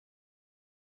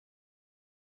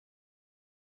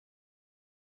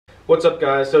What's up,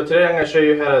 guys? So today I'm going to show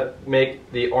you how to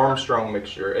make the Armstrong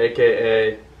mixture,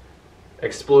 aka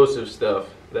explosive stuff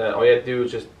that all you have to do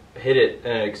is just hit it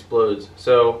and it explodes.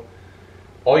 So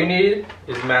all you need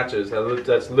is matches.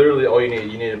 That's literally all you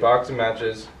need. You need a box of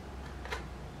matches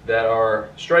that are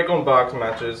strike-on box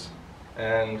matches,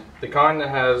 and the kind that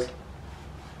has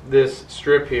this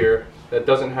strip here that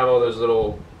doesn't have all those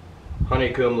little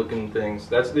honeycomb looking things.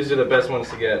 These are the best ones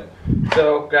to get.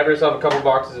 So grab yourself a couple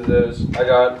boxes of those. I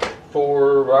got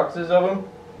 4 boxes of them.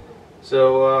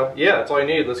 So yeah, that's all you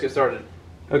need. Let's get started.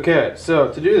 Okay,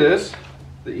 so to do this,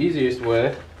 the easiest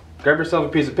way, grab yourself a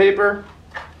piece of paper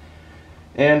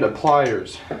and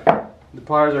pliers. The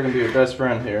pliers are going to be your best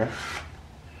friend here.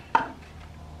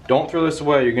 Don't throw this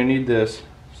away, you're going to need this.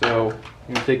 So you're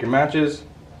going to take your matches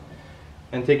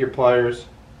and take your pliers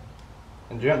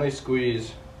and gently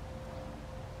squeeze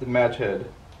the match head.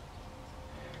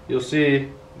 You'll see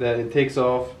that it takes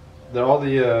off, that all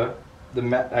the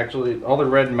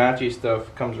red matchy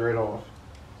stuff comes right off.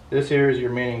 This here is your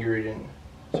main ingredient.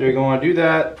 So you're going to do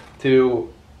that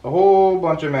to a whole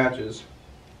bunch of matches.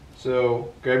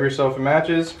 So grab yourself a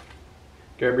matches,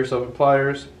 grab yourself a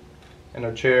pliers and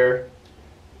a chair,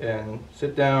 and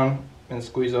sit down and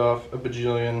squeeze off a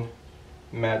bajillion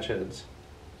match heads.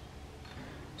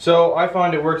 So I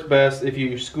find it works best if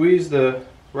you squeeze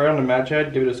right on the match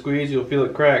head, give it a squeeze, you'll feel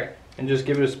it crack, and just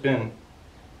give it a spin,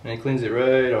 and it cleans it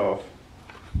right off.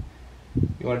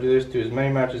 You want to do this to as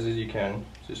many matches as you can.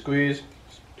 So squeeze,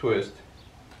 twist,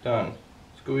 done.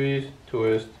 Squeeze,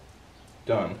 twist,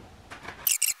 done.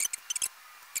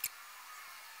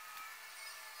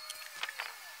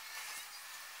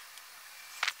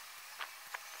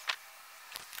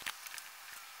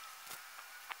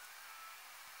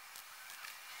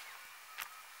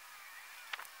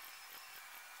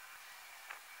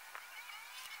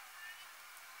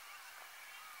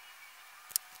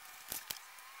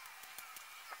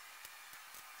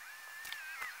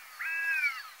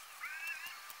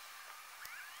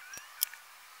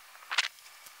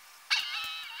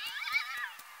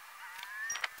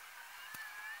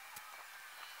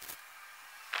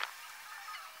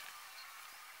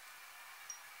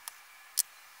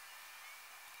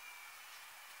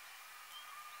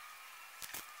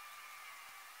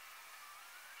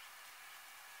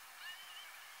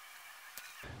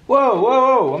 Whoa,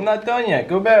 whoa, whoa, I'm not done yet.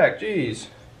 Go back, jeez.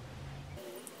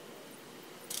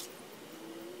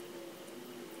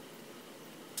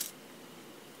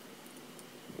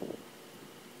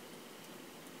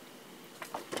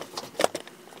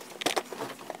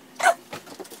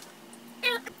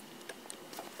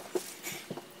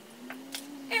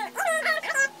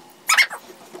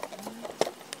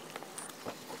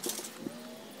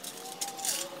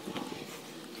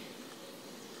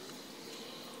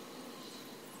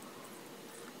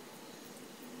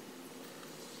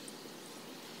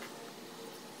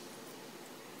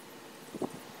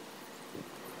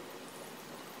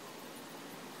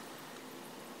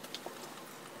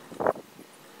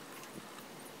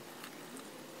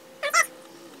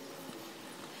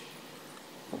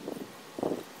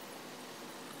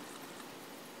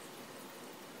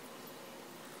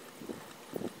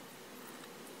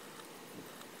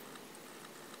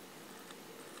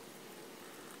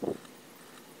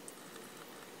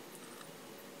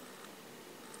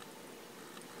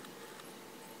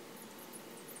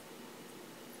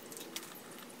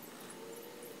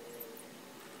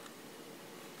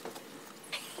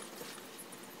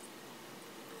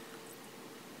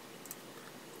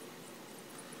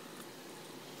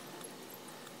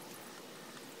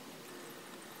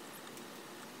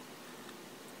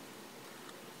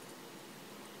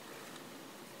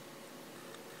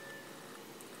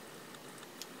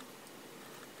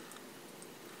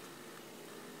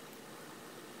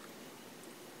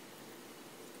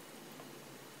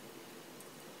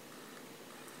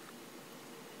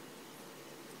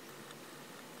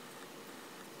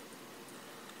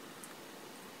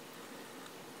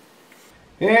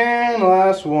 And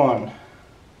last one.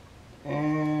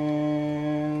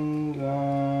 And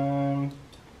I'm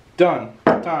done.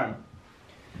 Time.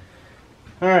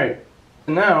 Alright,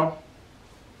 now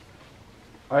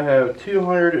I have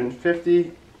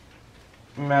 250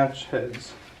 match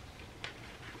heads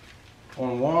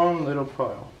on one little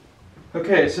pile.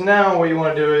 Okay, so now what you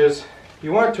want to do is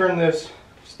you want to turn this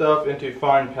stuff into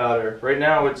fine powder. Right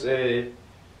now it's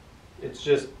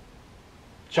just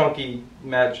chunky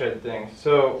match head thing.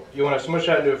 So you want to smush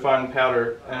that into a fine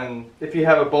powder, and if you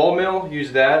have a ball mill,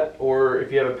 use that, or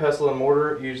if you have a pestle and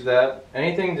mortar, use that.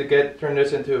 Anything to turn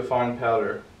this into a fine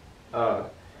powder. I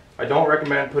don't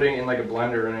recommend putting it in like a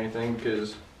blender or anything,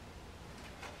 because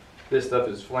this stuff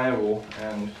is flammable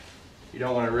and You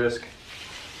don't want to risk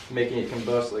making it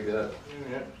combust like that.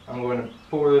 I'm going to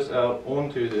pour this out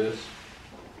onto this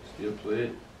steel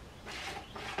plate.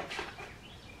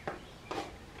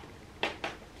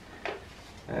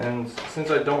 And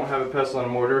since I don't have a pestle and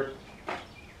mortar,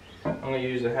 I'm going to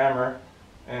use a hammer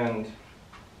and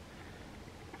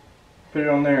put it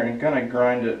on there and kind of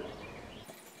grind it.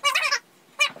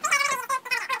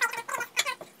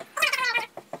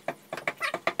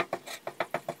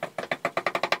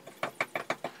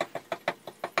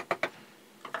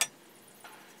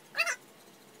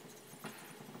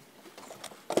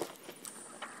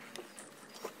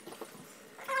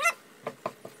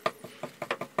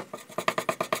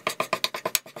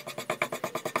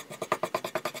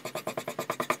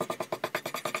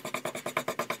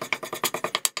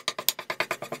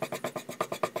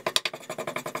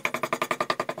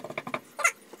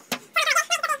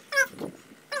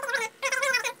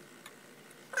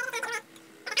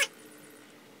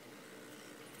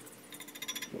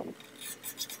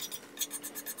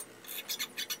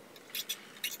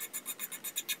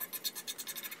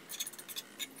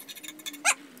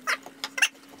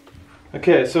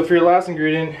 Okay, so for your last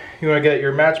ingredient, you want to get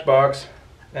your matchbox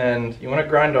and you want to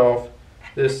grind off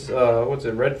this, what's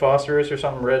it, red phosphorus or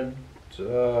something, red,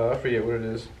 I forget what it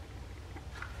is.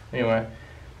 Anyway,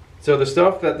 so the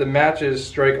stuff that the matches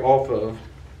strike off of,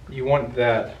 you want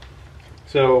that.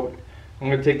 So I'm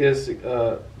going to take this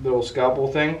little scalpel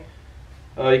thing.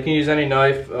 You can use any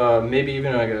knife, maybe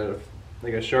even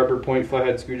like a sharper point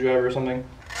flathead screwdriver or something,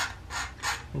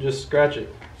 and just scratch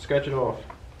it off.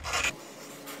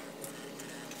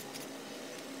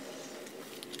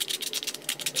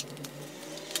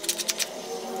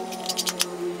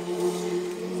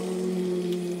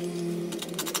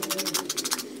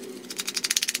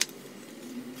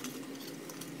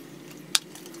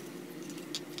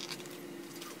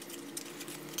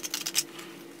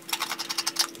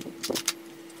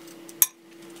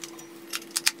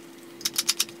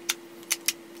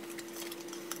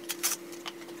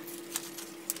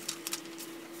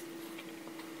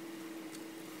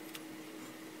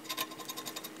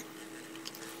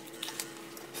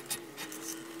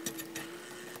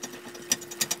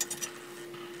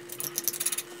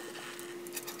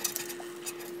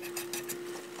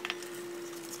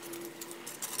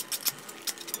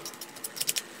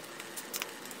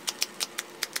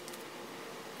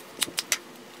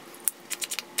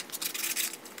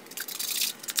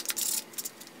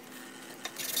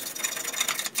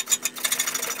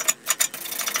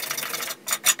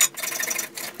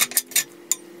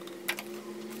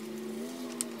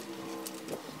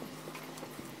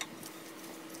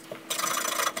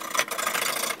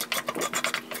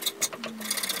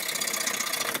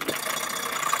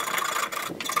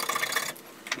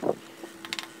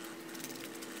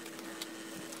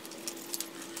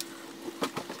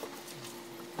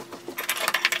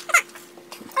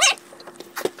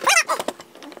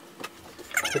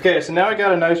 Okay, so now I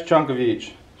got a nice chunk of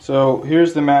each. So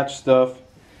here's the match stuff,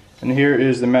 and here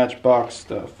is the matchbox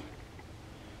stuff.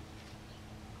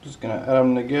 Just gonna add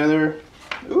them together.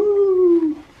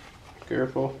 Ooh,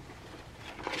 careful.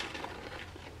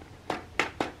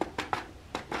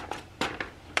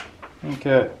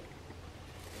 Okay.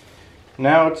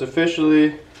 Now it's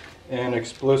officially an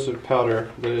explosive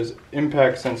powder that is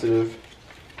impact sensitive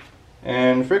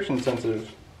and friction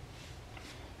sensitive.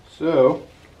 So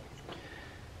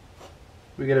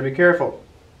we gotta be careful.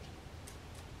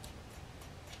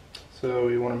 So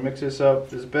we want to mix this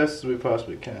up as best as we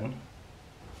possibly can.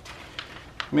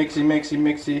 Mixy, mixy,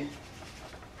 mixy.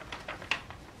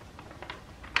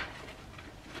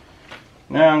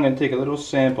 Now I'm going to take a little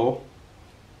sample,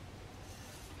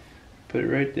 put it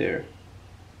right there,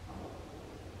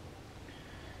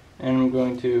 and I'm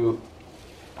going to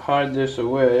hide this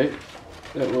away,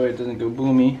 that way it doesn't go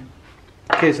boomy.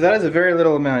 Okay, so that is a very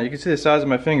little amount. You can see the size of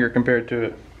my finger compared to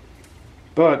it,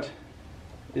 but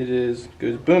it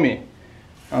goes boomy.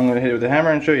 I'm going to hit it with a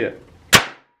hammer and show you.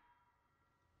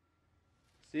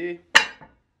 See?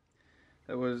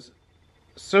 That was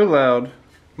so loud,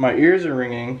 my ears are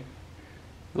ringing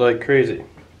like crazy.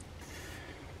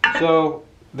 So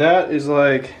that is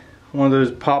like one of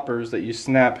those poppers that you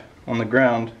snap on the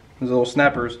ground, those little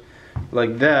snappers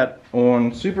like that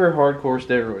on super hardcore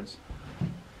steroids.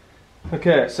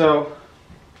 Okay, so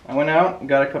I went out and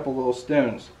got a couple little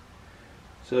stones.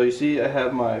 So you see I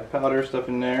have my powder stuff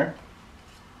in there.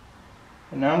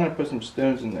 And now I'm going to put some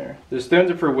stones in there. The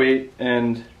stones are for weight,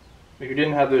 and if you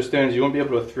didn't have those stones, you won't be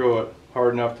able to throw it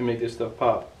hard enough to make this stuff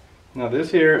pop. Now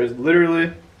this here is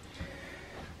literally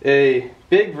a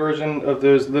big version of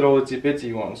those little itsy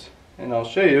bitsy ones. And I'll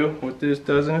show you what this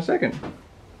does in a second.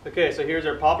 Okay, so here's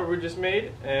our popper we just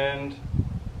made, and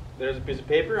there's a piece of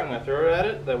paper. I'm going to throw it at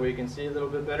it, that way you can see a little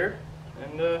bit better,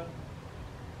 and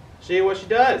show you what she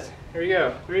does. Here we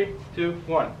go. 3, 2,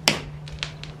 1.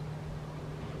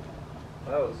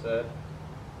 That was sad.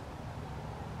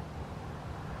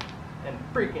 And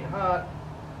freaking hot.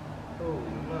 Holy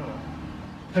mama.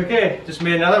 Okay, just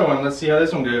made another one. Let's see how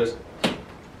this one goes.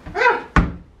 Ah!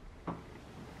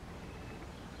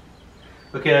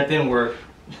 Okay, that didn't work.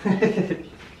 Let's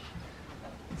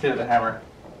hit it with a hammer.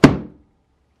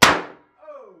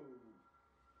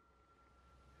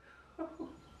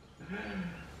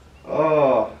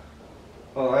 Oh,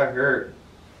 oh, that hurt.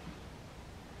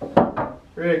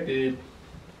 Frick, dude.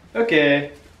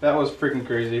 Okay, that was freaking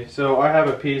crazy. So I have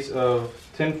a piece of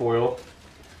tin foil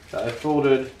that I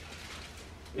folded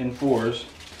in 4s,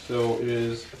 so it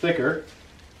is thicker.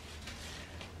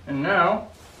 And now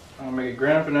I'm gonna make a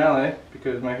grand finale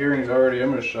because my hearing's already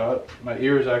almost shot. My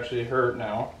ears actually hurt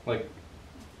now, like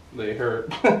they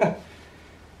hurt.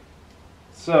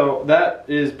 So that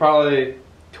is probably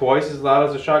twice as loud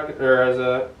as a shotgun, or as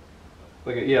a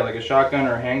like a shotgun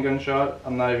or a handgun shot.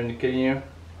 I'm not even kidding you.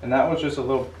 And that was just a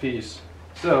little piece.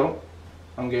 So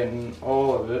I'm getting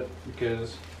all of it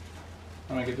because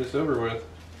I'm gonna get this over with.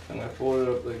 I'm gonna fold it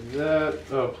up like that.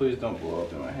 Oh, please don't blow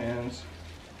up in my hands.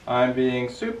 I'm being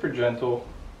super gentle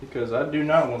because I do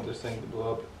not want this thing to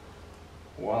blow up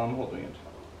while I'm holding it.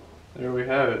 There we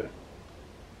have it.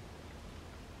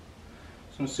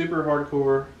 Some super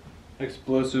hardcore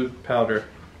explosive powder.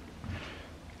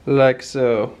 Like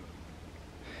so.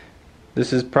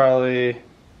 This is probably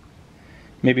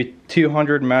maybe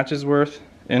 200 matches worth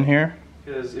in here.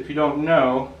 Because if you don't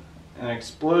know, an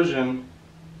explosion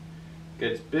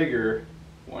gets bigger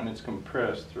when it's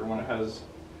compressed, or when it has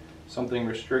something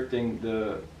restricting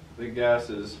the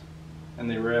gases and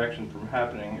the reaction from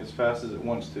happening as fast as it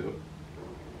wants to.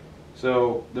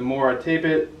 So the more I tape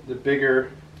it, the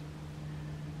bigger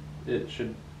it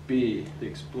should be, the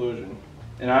explosion.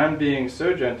 And I'm being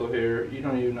so gentle here, you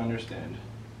don't even understand.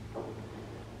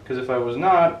 Because if I was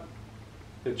not,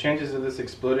 the chances of this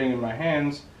exploding in my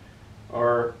hands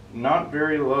are not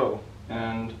very low.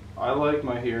 And I like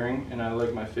my hearing, and I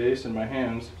like my face and my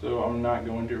hands, so I'm not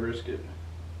going to risk it.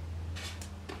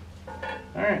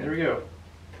 Alright, there we go.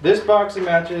 This box of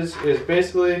matches is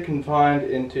basically confined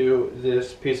into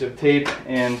this piece of tape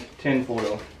and tin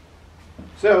foil.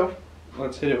 So,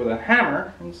 let's hit it with a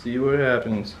hammer and see what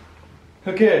happens.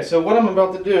 Okay, so what I'm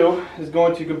about to do is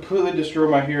going to completely destroy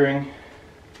my hearing,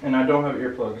 and I don't have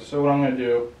earplugs. So what I'm going to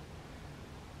do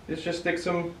is just stick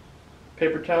some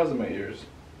paper towels in my ears.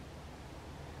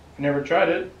 If you never tried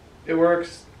it, it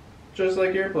works just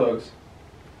like earplugs.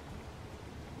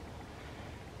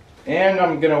 And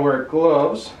I'm going to wear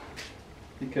gloves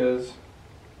because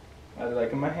I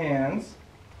like my hands.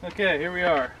 Okay, here we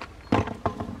are.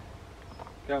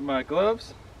 Got my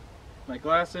gloves, my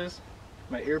glasses,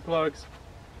 my earplugs,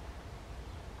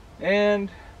 and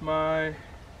my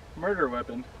murder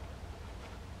weapon.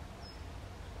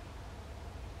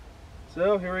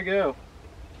 So here we go.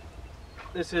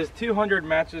 This is 200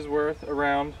 matches worth,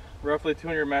 around roughly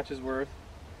 200 matches worth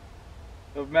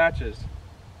of matches,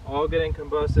 all getting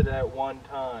combusted at one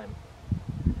time.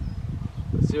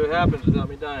 Let's see what happens without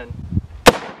me dying.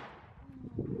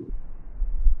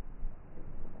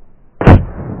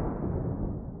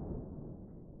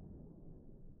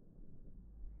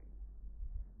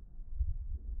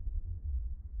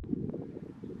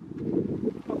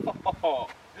 Oh,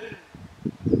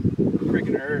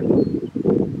 freaking hurt.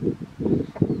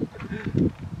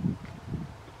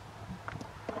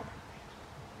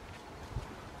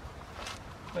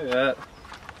 Look at that.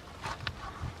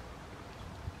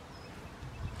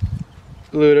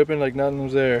 Blew it open like nothing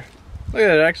was there. Look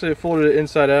at it, actually folded it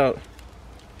inside out.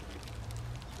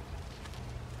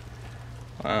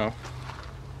 Wow.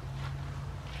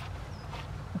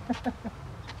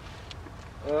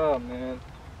 Oh man.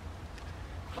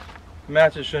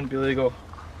 Matches shouldn't be legal.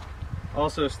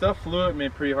 Also, stuff flew at me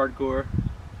pretty hardcore.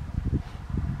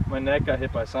 My neck got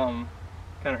hit by something.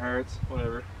 Kind of hurts,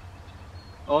 whatever.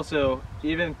 Also,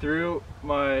 even through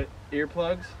my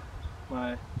earplugs,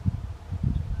 my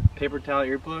paper towel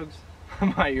earplugs,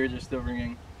 my ears are still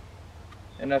ringing.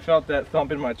 And I felt that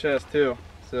thump in my chest too.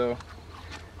 So, it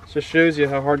just shows you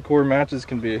how hardcore matches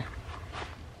can be.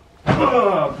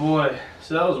 Oh boy,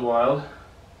 so that was wild.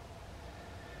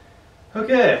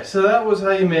 Okay, so that was how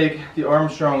you make the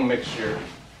Armstrong mixture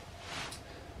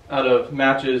out of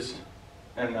matches,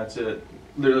 and that's it.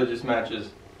 Literally just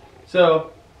matches.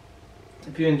 So,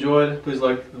 if you enjoyed, please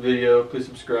like the video, please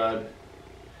subscribe.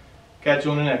 Catch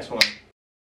you on the next one.